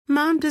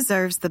Mom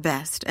deserves the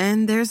best,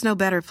 and there's no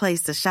better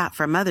place to shop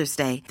for Mother's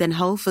Day than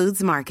Whole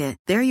Foods Market.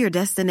 They're your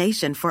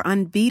destination for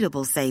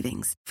unbeatable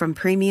savings, from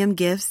premium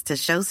gifts to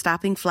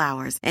show-stopping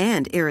flowers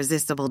and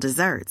irresistible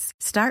desserts.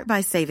 Start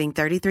by saving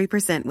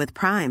 33% with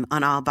Prime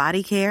on all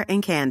body care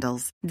and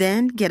candles.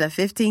 Then get a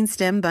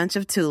 15-stem bunch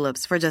of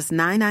tulips for just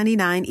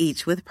 $9.99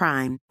 each with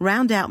Prime.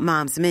 Round out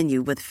Mom's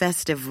menu with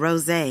festive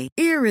rosé,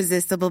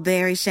 irresistible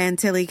berry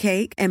chantilly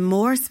cake, and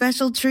more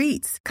special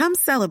treats. Come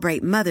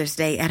celebrate Mother's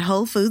Day at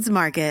Whole Foods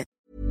Market.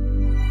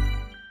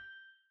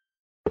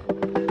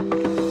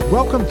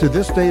 Welcome to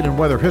This Date in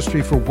Weather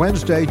History for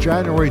Wednesday,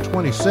 January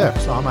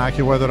 26th. I'm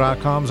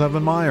AccuWeather.com's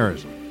Evan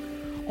Myers.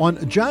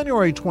 On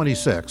January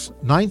 26,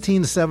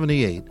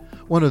 1978,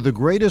 one of the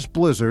greatest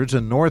blizzards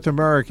in North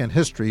American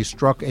history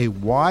struck a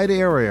wide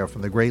area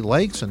from the Great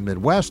Lakes and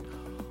Midwest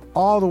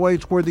all the way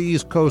toward the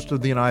east coast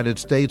of the United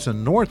States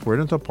and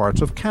northward into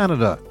parts of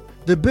Canada.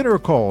 The bitter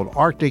cold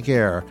Arctic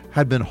air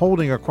had been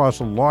holding across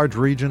a large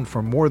region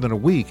for more than a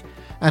week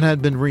and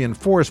had been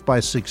reinforced by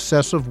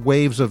successive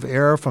waves of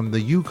air from the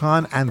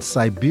Yukon and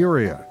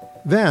Siberia.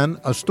 Then,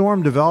 a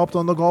storm developed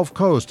on the Gulf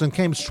Coast and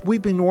came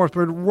sweeping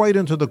northward right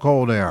into the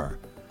cold air.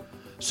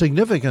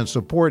 Significant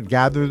support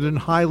gathered in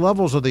high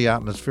levels of the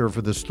atmosphere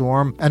for the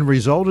storm and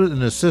resulted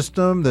in a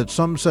system that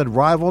some said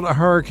rivaled a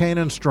hurricane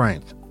in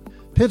strength.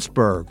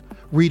 Pittsburgh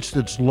reached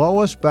its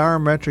lowest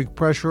barometric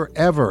pressure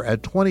ever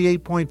at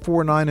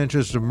 28.49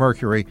 inches of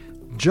mercury,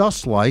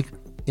 just like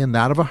in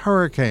that of a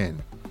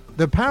hurricane.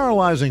 The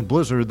paralyzing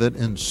blizzard that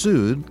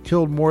ensued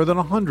killed more than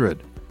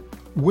 100.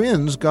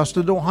 Winds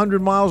gusted to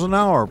 100 miles an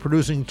hour,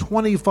 producing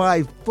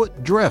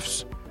 25-foot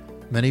drifts.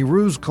 Many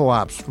roofs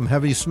collapsed from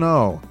heavy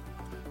snow.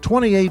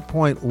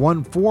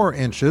 28.14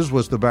 inches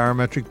was the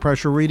barometric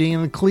pressure reading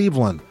in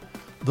Cleveland,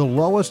 the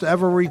lowest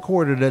ever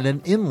recorded at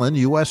an inland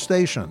U.S.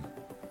 station.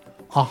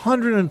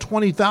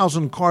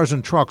 120,000 cars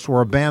and trucks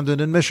were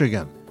abandoned in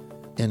Michigan.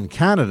 In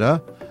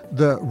Canada,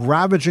 the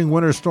ravaging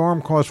winter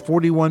storm caused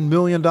 $41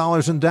 million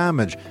in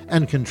damage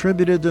and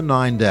contributed to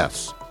 9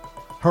 deaths.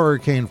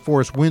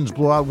 Hurricane-force winds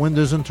blew out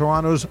windows in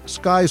Toronto's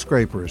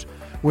skyscrapers,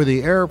 where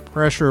the air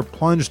pressure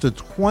plunged to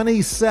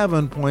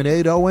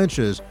 27.80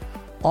 inches,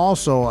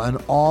 also an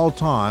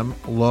all-time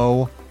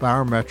low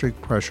barometric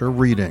pressure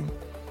reading.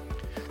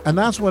 And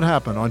that's what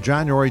happened on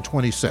January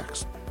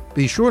 26th.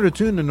 Be sure to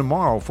tune in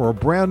tomorrow for a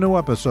brand new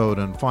episode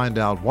and find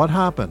out what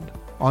happened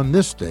on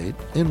this date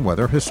in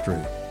weather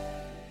history.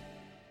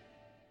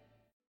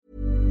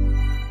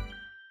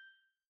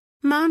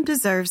 Mom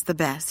deserves the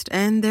best,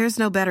 and there's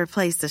no better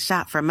place to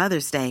shop for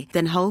Mother's Day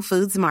than Whole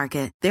Foods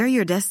Market. They're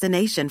your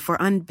destination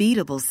for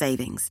unbeatable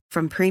savings,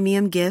 from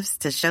premium gifts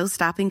to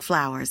show-stopping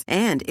flowers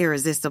and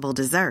irresistible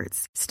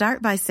desserts.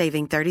 Start by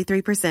saving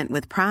 33%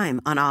 with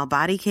Prime on all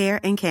body care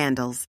and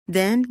candles.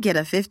 Then get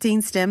a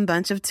 15-stem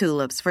bunch of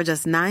tulips for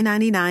just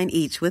 $9.99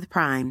 each with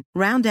Prime.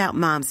 Round out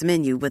Mom's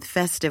menu with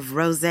festive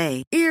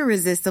rosé,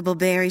 irresistible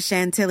berry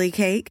chantilly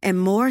cake, and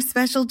more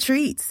special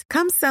treats.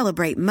 Come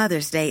celebrate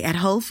Mother's Day at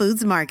Whole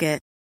Foods Market.